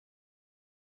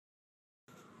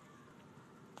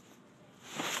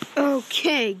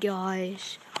Okay,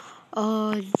 guys.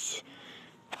 This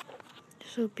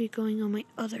will be going on my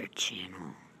other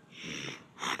channel.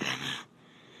 Oh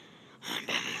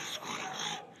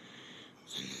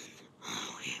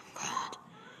God.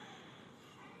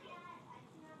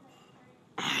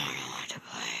 I don't know what to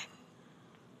play.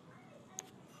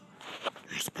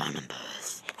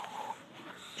 Respawnables.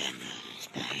 And this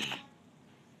play.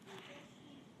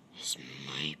 This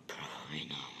might probably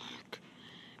not work,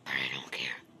 but I don't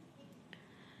care.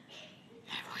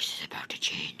 My voice is about to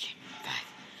change in 5,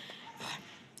 4,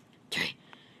 3,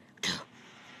 2,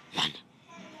 1.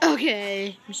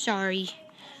 Okay, I'm sorry.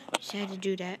 Just had to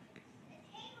do that.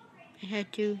 I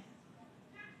had to.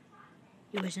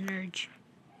 It was an urge.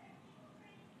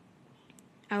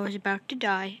 I was about to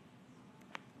die,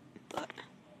 but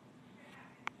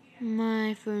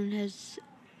my phone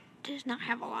does not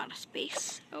have a lot of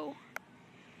space, so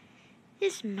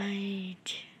this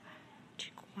might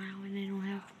take a while, and I don't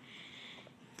have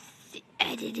the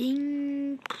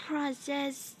editing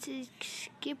process to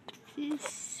skip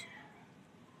this.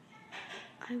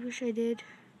 I wish I did.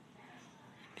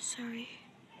 I'm sorry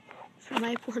for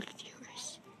my poor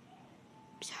viewers.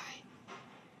 I'm sorry.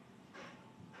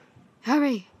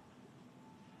 Hurry!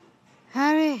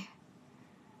 Hurry!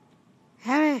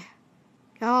 Harry!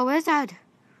 You're a wizard!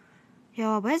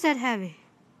 You're a wizard, Harry.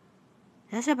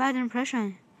 That's a bad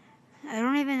impression. I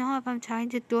don't even know if I'm trying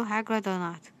to do Hagrid or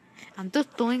not. I'm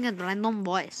just doing a random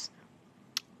voice.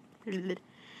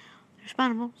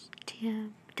 Respawnables,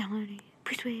 TM, downloading,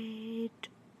 persuade.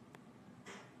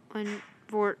 1,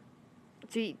 4,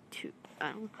 3, 2,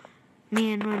 I don't know.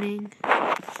 Man running.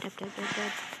 Dab, dab, dab,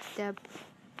 dab, dab,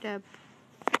 dab.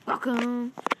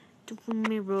 Welcome to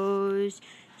Mirrors,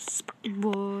 Spartan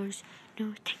Wars.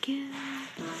 No, thank you.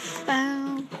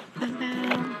 Bow, bow,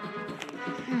 bow.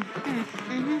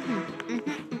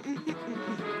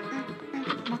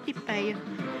 Multiplayer.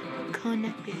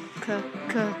 Connected.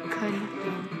 Connected.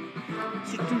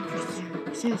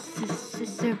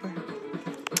 Server.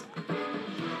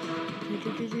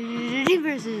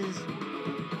 Versus.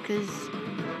 Because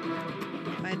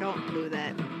if I don't do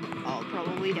that, I'll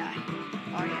probably die.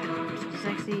 Oh yeah, so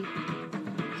sexy.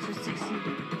 So sexy.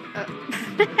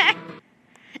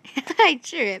 I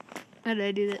trip. How did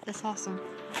I do that? That's awesome.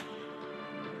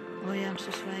 Oh yeah, I'm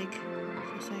so swag.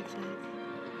 So swag.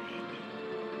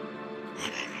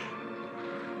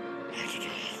 I have to do this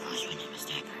first when I'm a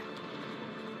sniper.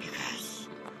 Because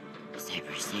the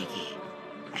sniper is sneaky.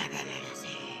 I'm gonna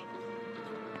say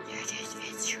there just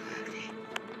fits true.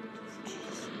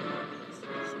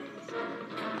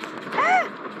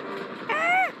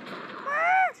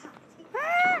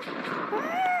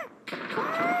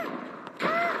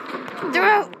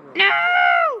 No!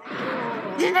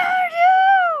 Janardo!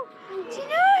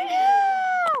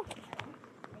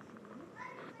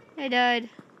 I died.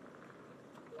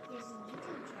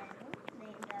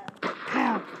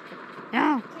 Pow!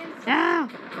 No!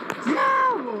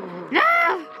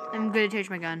 I'm gonna touch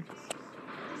my gun.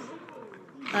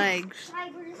 Legs.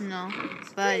 No.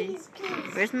 Body.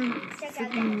 Where's my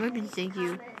freaking weapons? Thank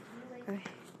you. Okay.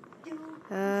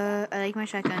 I like my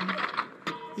shotgun.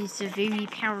 It's a very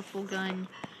powerful gun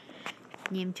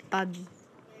named Bobby.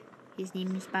 His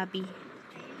name is Bobby.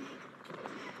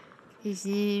 His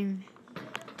name,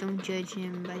 don't judge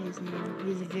him by his name.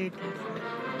 He's very powerful.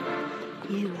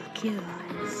 He will kill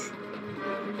us.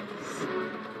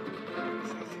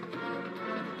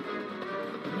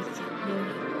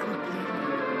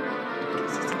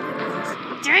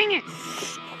 Dang it!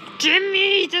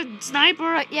 Jimmy, the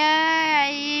sniper!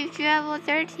 Yay! Level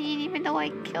 13, even though I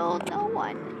killed no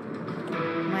one.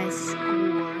 My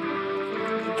score.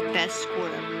 Best score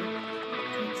ever.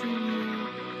 Continue.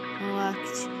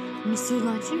 Unlocked. Missile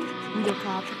launcher. Window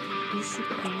pop. New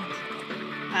super pants.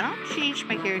 I don't change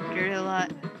my character a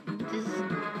lot. This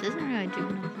doesn't really do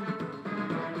nothing.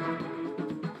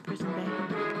 Person bay.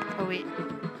 Oh wait.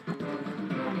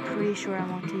 I'm pretty sure I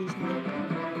want to use my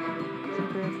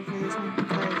super rifle for this one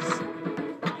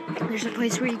because there's a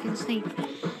place where you can sneak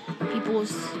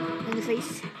people's in the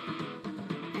face.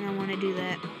 And I want to do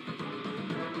that.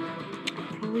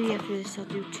 Probably after this I'll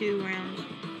do 2 rounds.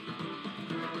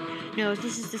 No,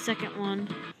 this is the second one.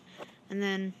 And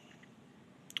then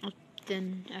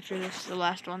after this, the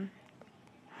last one.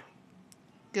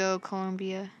 Go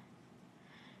Columbia.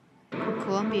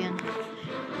 Colombian.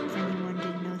 If anyone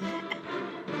didn't know that.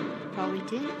 Probably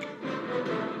didn't.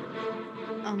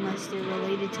 Unless they're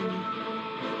related to me.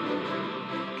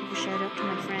 Give a shout out to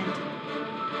my friend.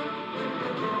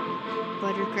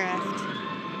 Buttercraft.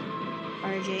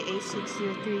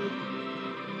 RJ8603.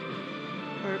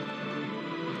 Or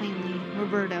plainly,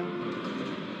 Roberto.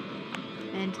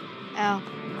 And, ow,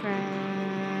 crap.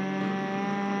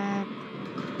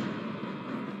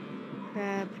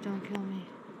 Crap, don't kill me.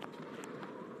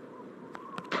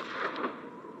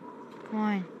 Come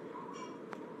on.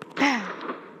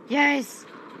 Yes!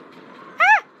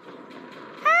 Ah!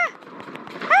 Ah!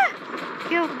 Ah!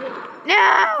 Kill.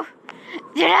 No!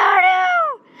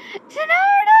 Janardo!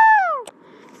 Janardo!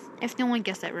 If no one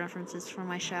guessed that reference, it's from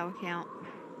my Shao account.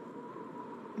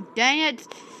 Dang it!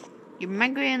 You're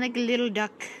migrating like a little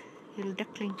duck. Little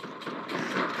duckling.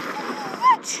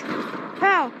 What?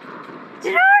 Wow!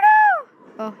 Janardo!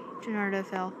 Oh, Janardo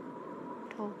fell.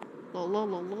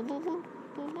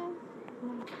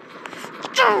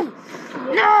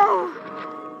 No!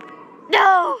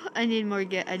 No! I need more.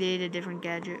 I need a different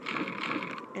gadget.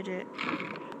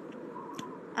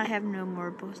 I have no more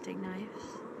boosting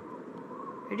knives.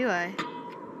 Or do I?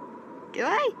 Do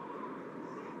I?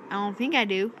 I don't think I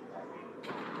do.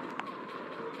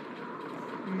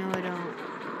 No, I don't.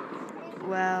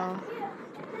 Well,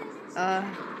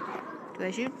 do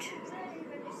I shoot?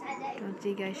 Don't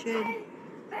think I should.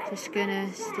 Just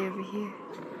gonna stay over here.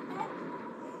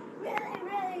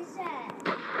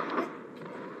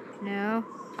 No.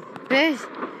 Please.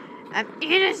 I'm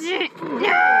innocent.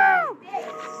 No!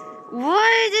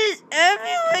 Why does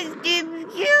everyone keep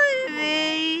killing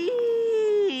me?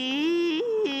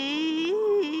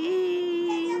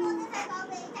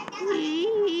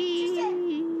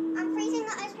 I'm freezing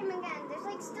the ice cream again. There's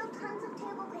like still tons of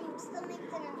table paint. Still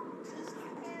makes it in.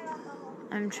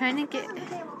 I'm trying to get.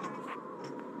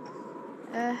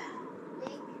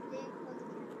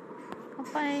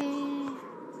 Bye.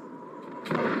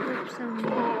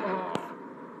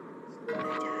 I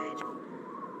died.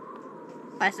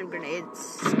 Buy some grenades.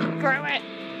 Throw it.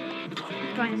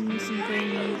 Find some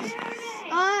grenades.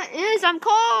 Is I'm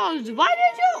cold. Why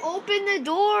did you open the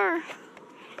door?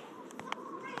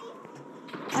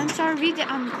 I'm sorry that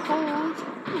I'm cold.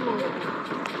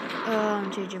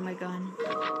 I'm changing my gun.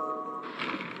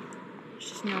 There's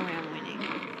just no way I'm winning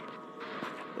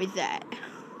with that.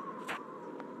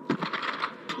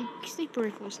 Sniper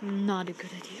rifle is not a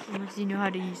good idea unless you know how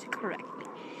to use it correctly.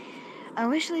 I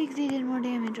wish like they did more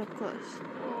damage up close.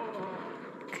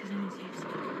 Cause I need to use it.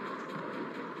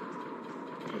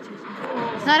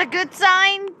 It's not a good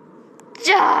sign.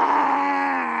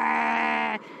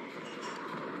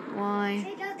 Why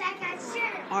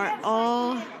are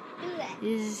all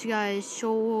these guys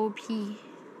so OP?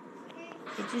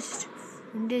 I just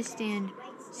understand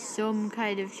some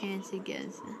kind of chance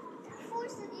against them.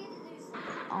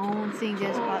 I don't think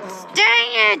that's possible.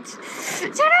 Dang it!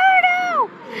 Janardo!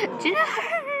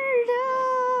 Janardo!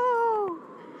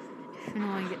 If no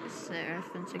one gets that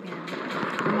reference again.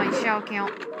 My shell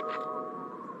count.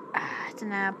 It's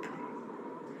an app.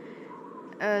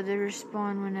 They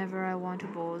respawn whenever I want to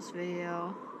bowl this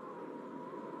video.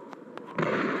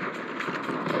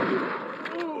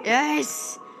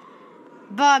 Yes!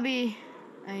 Bobby!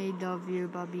 I love you,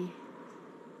 Bobby.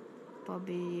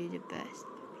 Bobby, you're the best.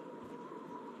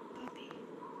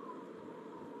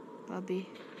 Bobby,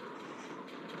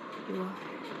 you are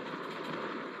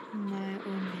my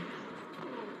only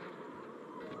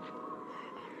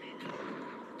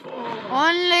love.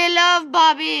 Only love,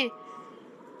 Bobby.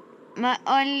 My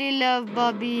only love,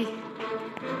 Bobby.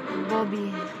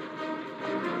 Bobby.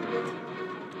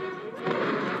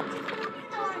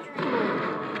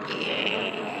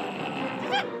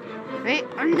 Yeah. Wait,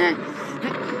 I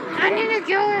need to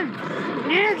kill him.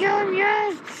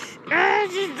 Yes.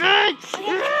 Yes, he's dead.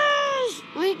 Yes.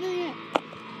 Wait, no, yet.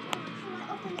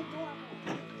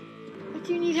 What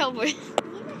do you need help with?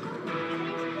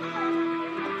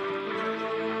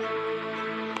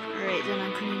 Alright, then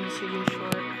I'm cutting this video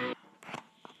short.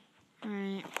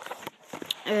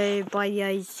 Alright. Bye,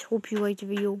 guys. Hope you liked the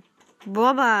video.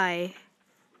 Bye-bye.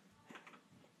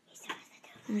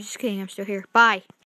 I'm just kidding. I'm still here. Bye.